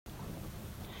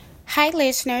Hi,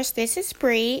 listeners. This is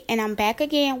Bree, and I'm back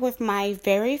again with my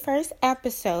very first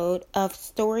episode of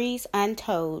Stories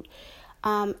Untold.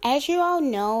 As you all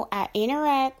know, I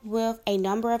interact with a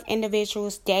number of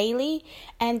individuals daily,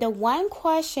 and the one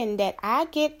question that I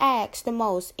get asked the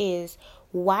most is,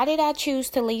 why did I choose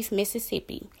to leave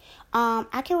Mississippi?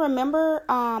 I can remember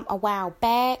a while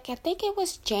back, I think it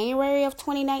was January of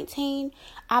 2019,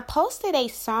 I posted a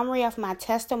summary of my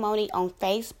testimony on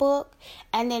Facebook,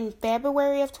 and in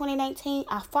February of 2019,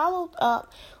 I followed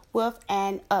up with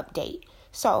an update.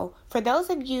 So, for those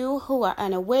of you who are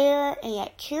unaware and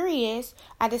yet curious,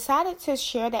 I decided to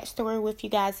share that story with you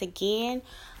guys again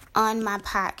on my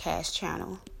podcast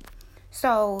channel.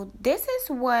 So, this is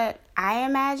what I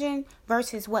imagine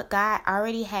versus what God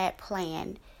already had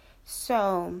planned.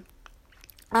 So,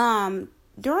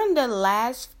 during the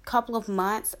last couple of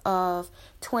months of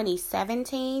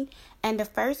 2017 and the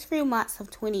first few months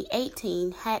of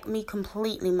 2018 had me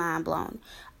completely mind blown.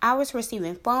 I was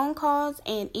receiving phone calls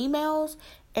and emails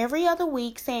every other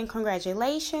week saying,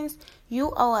 congratulations,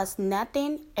 you owe us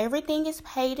nothing, everything is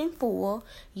paid in full,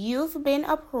 you've been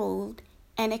approved,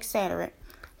 and etc.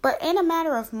 But in a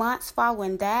matter of months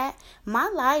following that, my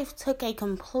life took a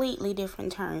completely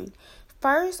different turn.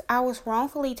 First, I was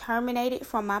wrongfully terminated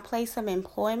from my place of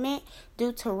employment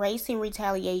due to race and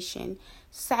retaliation.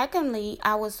 Secondly,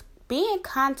 I was being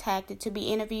contacted to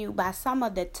be interviewed by some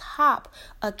of the top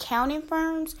accounting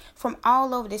firms from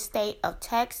all over the state of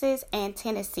Texas and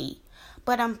Tennessee.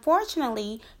 But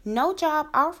unfortunately, no job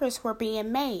offers were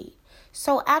being made.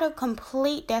 So out of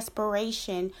complete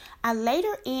desperation, I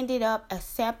later ended up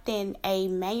accepting a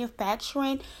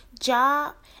manufacturing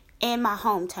job in my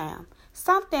hometown.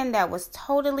 Something that was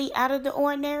totally out of the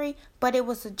ordinary, but it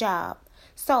was a job.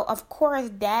 So, of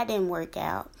course, that didn't work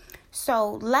out.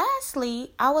 So,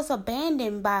 lastly, I was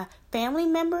abandoned by family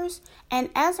members, and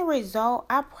as a result,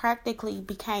 I practically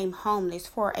became homeless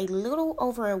for a little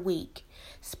over a week,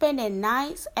 spending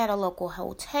nights at a local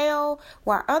hotel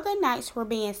while other nights were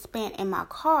being spent in my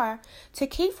car to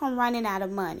keep from running out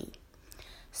of money.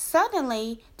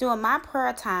 Suddenly, during my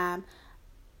prayer time,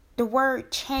 the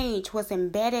word change was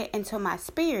embedded into my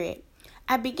spirit.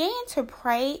 I began to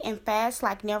pray and fast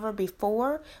like never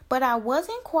before, but I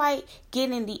wasn't quite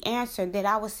getting the answer that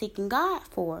I was seeking God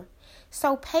for.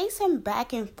 So pacing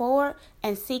back and forth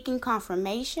and seeking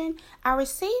confirmation, I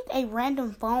received a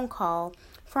random phone call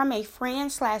from a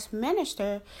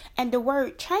friend/minister, and the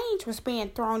word change was being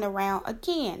thrown around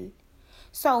again.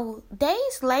 So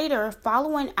days later,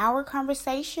 following our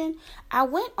conversation, I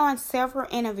went on several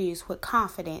interviews with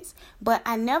confidence, but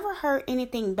I never heard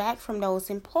anything back from those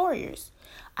employers.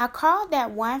 I called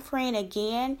that one friend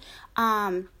again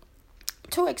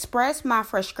to express my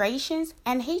frustrations,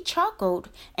 and he chuckled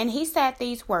and he said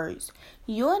these words,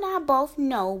 "You and I both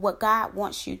know what God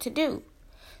wants you to do."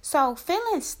 So,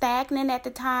 feeling stagnant at the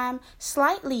time,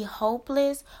 slightly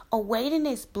hopeless, awaiting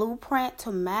this blueprint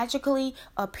to magically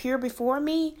appear before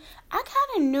me, I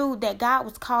kind of knew that God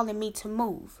was calling me to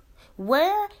move.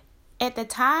 Where? At the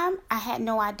time, I had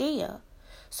no idea.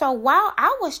 So, while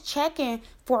I was checking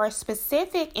for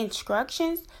specific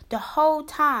instructions, the whole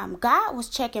time, God was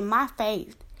checking my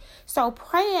faith. So,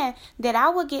 praying that I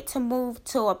would get to move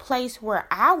to a place where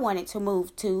I wanted to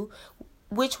move to,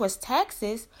 which was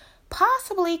Texas,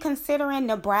 possibly considering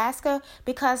Nebraska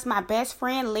because my best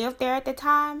friend lived there at the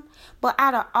time. But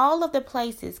out of all of the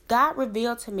places, God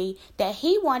revealed to me that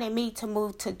He wanted me to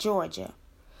move to Georgia.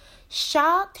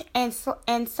 Shocked and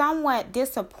somewhat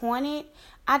disappointed,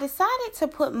 I decided to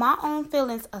put my own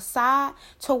feelings aside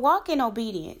to walk in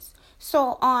obedience.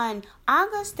 So on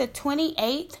August the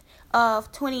 28th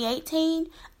of 2018,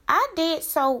 I did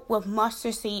so with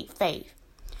mustard seed faith.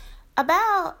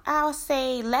 About, I'll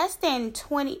say, less than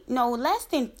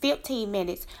 15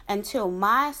 minutes until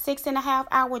my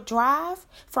 6.5-hour drive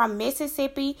from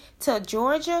Mississippi to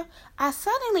Georgia, I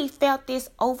suddenly felt this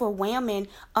overwhelming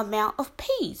amount of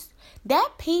peace.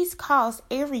 That peace caused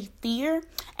every fear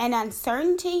and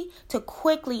uncertainty to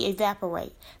quickly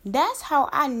evaporate. That's how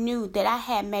I knew that I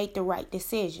had made the right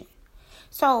decision.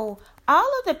 So, all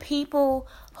of the people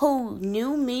who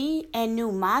knew me and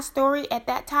knew my story at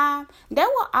that time, they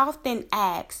will often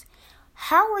ask,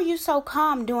 how were you so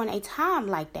calm during a time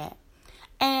like that?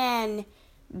 And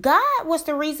God was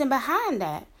the reason behind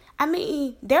that. I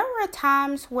mean, there were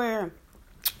times where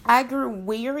I grew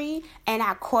weary and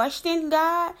I questioned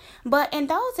God, but in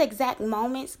those exact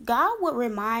moments, God would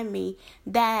remind me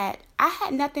that I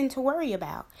had nothing to worry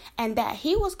about and that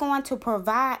He was going to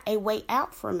provide a way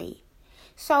out for me.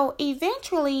 So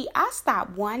eventually, I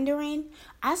stopped wondering,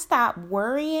 I stopped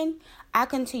worrying, I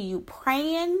continued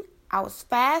praying, I was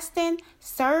fasting,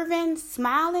 serving,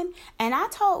 smiling, and I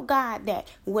told God that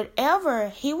whatever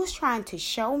He was trying to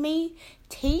show me,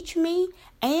 teach me,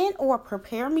 and or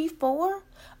prepare me for,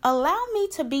 allow me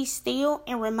to be still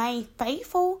and remain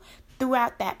faithful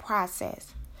throughout that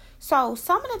process. So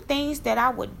some of the things that I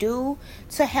would do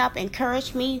to help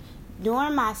encourage me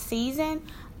during my season,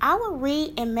 I would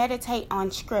read and meditate on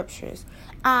scriptures.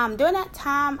 During that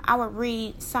time, I would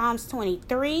read Psalms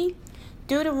 23,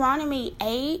 Deuteronomy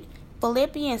 8,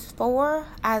 Philippians 4,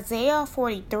 Isaiah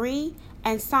 43,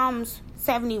 and Psalms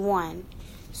 71.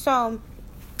 So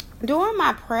during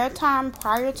my prayer time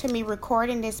prior to me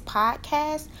recording this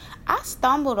podcast, I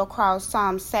stumbled across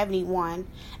Psalm 71.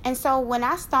 And so when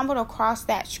I stumbled across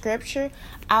that scripture,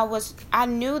 I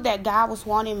knew that God was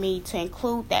wanting me to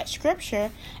include that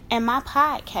scripture in my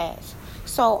podcast.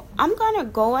 So I'm going to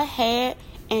go ahead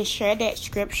and share that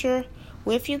scripture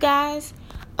with you guys.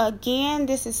 Again,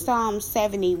 this is Psalm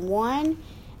 71,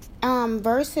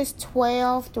 verses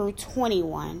 12 through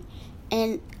 21.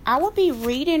 And I will be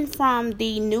reading from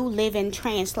the New Living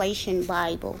Translation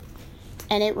Bible.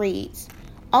 And it reads,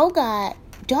 "Oh God,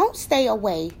 don't stay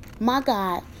away. My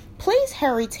God, please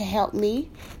hurry to help me.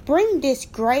 Bring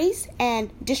disgrace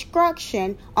and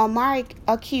destruction on my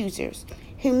accusers.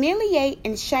 Humiliate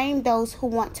and shame those who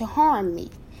want to harm me.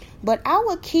 But I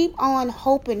will keep on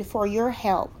hoping for your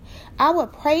help. I will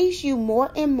praise you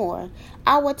more and more.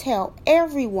 I will tell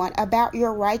everyone about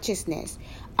your righteousness.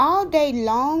 All day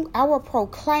long, I will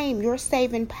proclaim your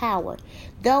saving power.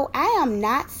 Though I am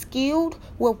not skilled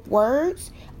with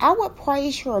words, I will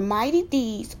praise your mighty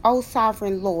deeds, O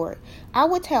sovereign Lord. I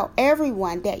will tell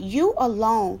everyone that you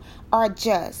alone are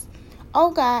just.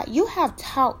 Oh God, you have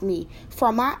taught me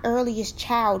from my earliest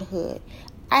childhood,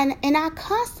 and I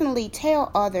constantly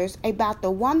tell others about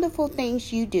the wonderful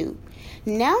things you do.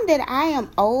 Now that I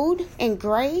am old and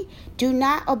gray, do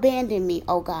not abandon me,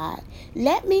 O God.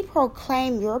 Let me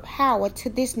proclaim your power to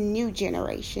this new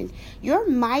generation, your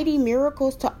mighty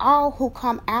miracles to all who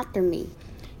come after me.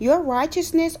 Your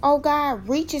righteousness, O God,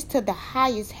 reaches to the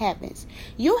highest heavens.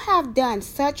 You have done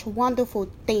such wonderful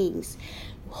things.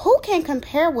 Who can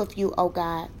compare with you, O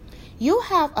God? You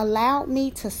have allowed me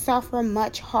to suffer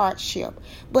much hardship,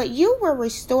 but you will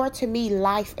restore to me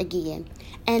life again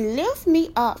and lift me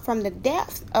up from the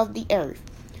depths of the earth.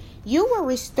 You will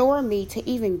restore me to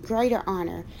even greater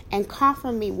honor and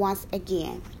comfort me once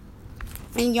again."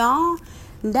 And y'all,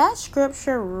 that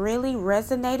scripture really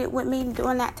resonated with me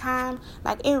during that time.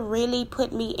 Like, it really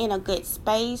put me in a good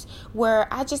space where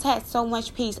I just had so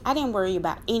much peace. I didn't worry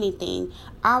about anything.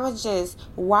 I was just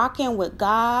walking with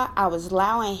God. I was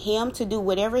allowing Him to do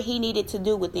whatever He needed to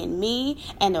do within me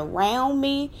and around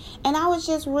me. And I was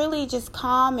just really just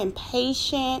calm and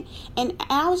patient. And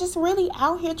I was just really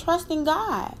out here trusting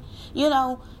God,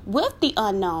 with the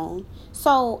unknown.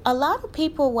 So a lot of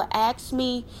people will ask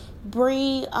me,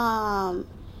 Bree,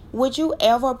 would you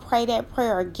ever pray that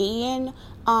prayer again?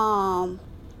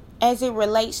 As it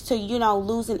relates to,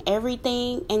 losing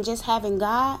everything and just having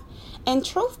God. And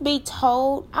truth be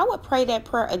told, I would pray that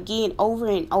prayer again over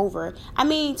and over. I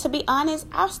mean, to be honest,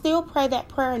 I still pray that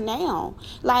prayer now.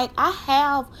 Like, I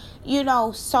have,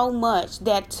 so much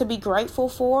that to be grateful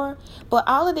for. But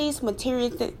all of these material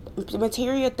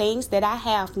things that I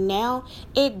have now,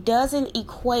 it doesn't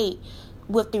equate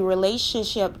with the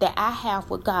relationship that I have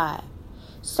with God.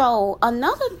 So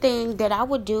another thing that I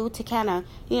would do to kind of,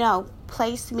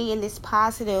 place me in this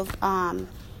positive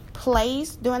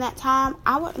place during that time,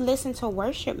 I would listen to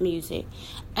worship music.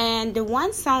 And the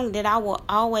one song that I will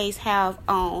always have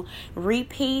on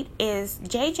repeat is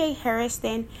J.J.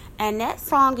 Harrison, and that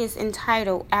song is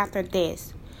entitled After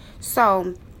This.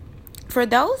 So for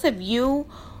those of you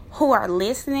who are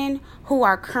listening, who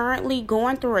are currently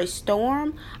going through a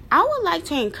storm, I would like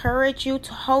to encourage you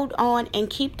to hold on and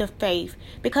keep the faith,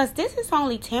 because this is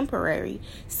only temporary.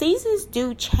 Seasons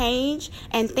do change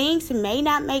and things may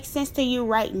not make sense to you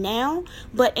right now,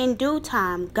 but in due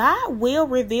time, God will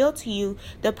reveal to you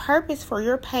the purpose for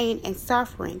your pain and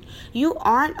suffering. You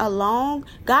aren't alone.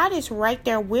 God is right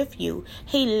there with you.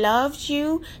 He loves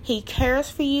you. He cares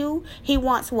for you. He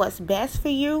wants what's best for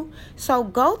you. So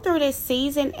go through this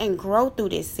season and grow through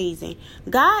this season.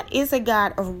 God is a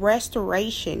God of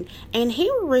restoration, and He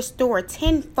will restore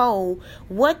tenfold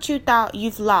what you thought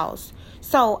you've lost.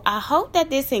 So I hope that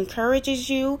this encourages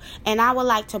you, and I would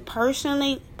like to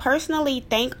personally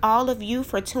thank all of you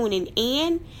for tuning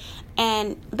in,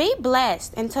 and be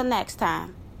blessed until next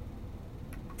time.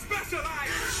 Specialized.